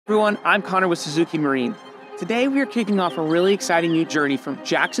Everyone, I'm Connor with Suzuki Marine. Today we are kicking off a really exciting new journey from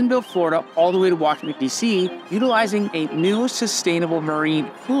Jacksonville, Florida, all the way to Washington, D.C., utilizing a new sustainable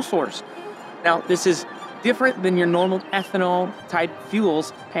marine fuel source. Now, this is different than your normal ethanol type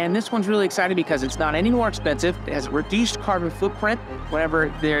fuels, and this one's really exciting because it's not any more expensive, it has a reduced carbon footprint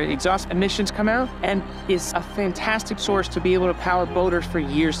whenever their exhaust emissions come out, and is a fantastic source to be able to power boaters for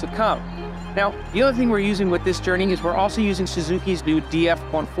years to come. Now, the other thing we're using with this journey is we're also using Suzuki's new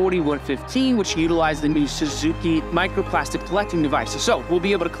DF140-115, which utilizes the new Suzuki microplastic collecting devices. So we'll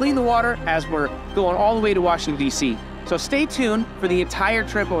be able to clean the water as we're going all the way to Washington, D.C. So stay tuned for the entire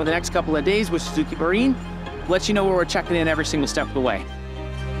trip over the next couple of days with Suzuki Marine. Let you know where we're checking in every single step of the way.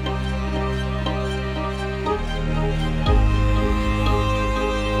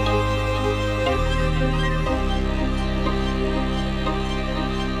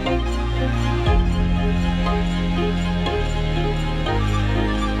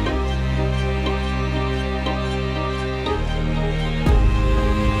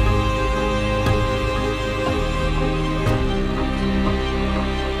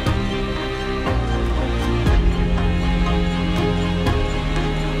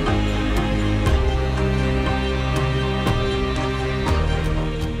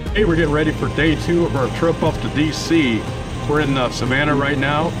 Hey, we're getting ready for day 2 of our trip up to DC. We're in Savannah right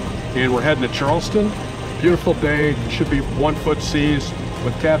now, and we're heading to Charleston. Beautiful day, should be 1-foot seas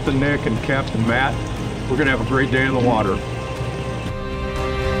with Captain Nick and Captain Matt. We're gonna have a great day in the water.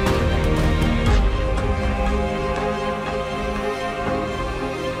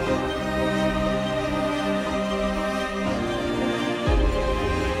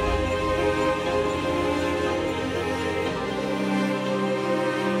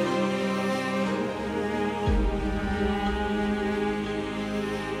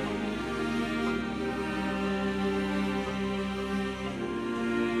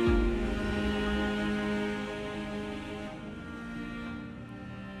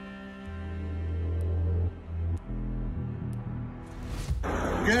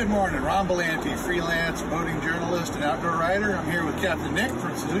 Good morning, Ron Belanti, freelance boating journalist and outdoor writer. I'm here with Captain Nick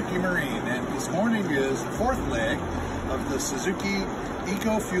from Suzuki Marine, and this morning is the 4th leg of the Suzuki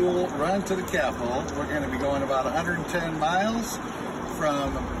Eco Fuel Run to the Capital. We're going to be going about 110 miles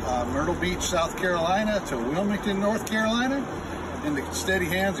from Myrtle Beach, South Carolina to Wilmington, North Carolina. In the steady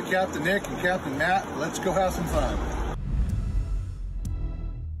hands of Captain Nick and Captain Matt, let's go have some fun.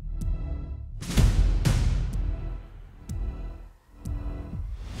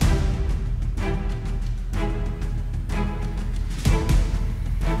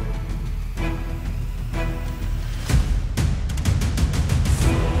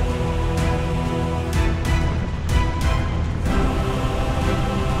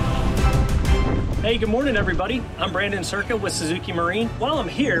 Hey, good morning, everybody. I'm Brandon Circa with Suzuki Marine. While I'm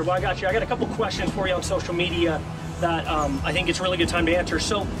here, I got a couple questions for you on social media that I think it's a really good time to answer.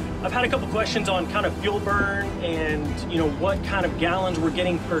 So I've had a couple questions on kind of fuel burn and, what kind of gallons we're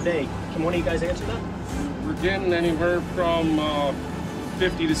getting per day. Can one of you guys answer that? We're getting anywhere from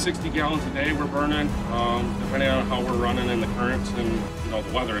 50 to 60 gallons a day we're burning, depending on how we're running in the currents and the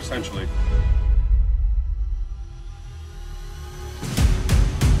weather, essentially.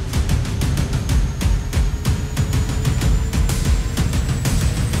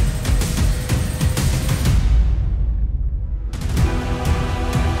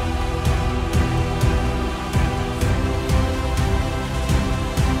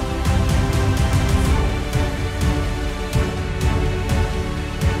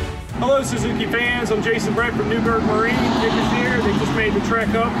 Hello Suzuki fans, I'm Jason Brett from Newburgh Marine. Nick is here. They just made the trek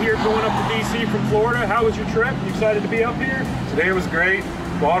up here going up to DC from Florida. How was your trip? You excited to be up here? Today was great.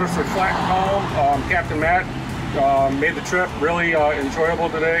 Waters were flat and calm. Captain Matt made the trip really enjoyable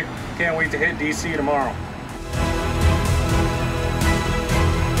today. Can't wait to hit DC tomorrow.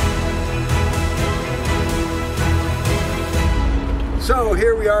 So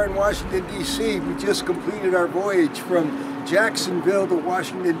here we are in Washington, D.C. We just completed our voyage from Jacksonville to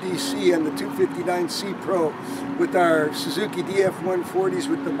Washington, D.C. on the 259 SeaPro with our Suzuki DF140s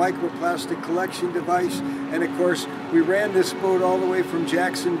with the microplastic collection device. And of course, we ran this boat all the way from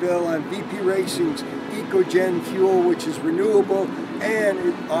Jacksonville on VP Racing's EcoGen fuel, which is renewable and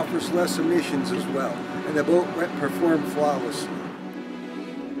it offers less emissions as well. And the boat performed flawlessly.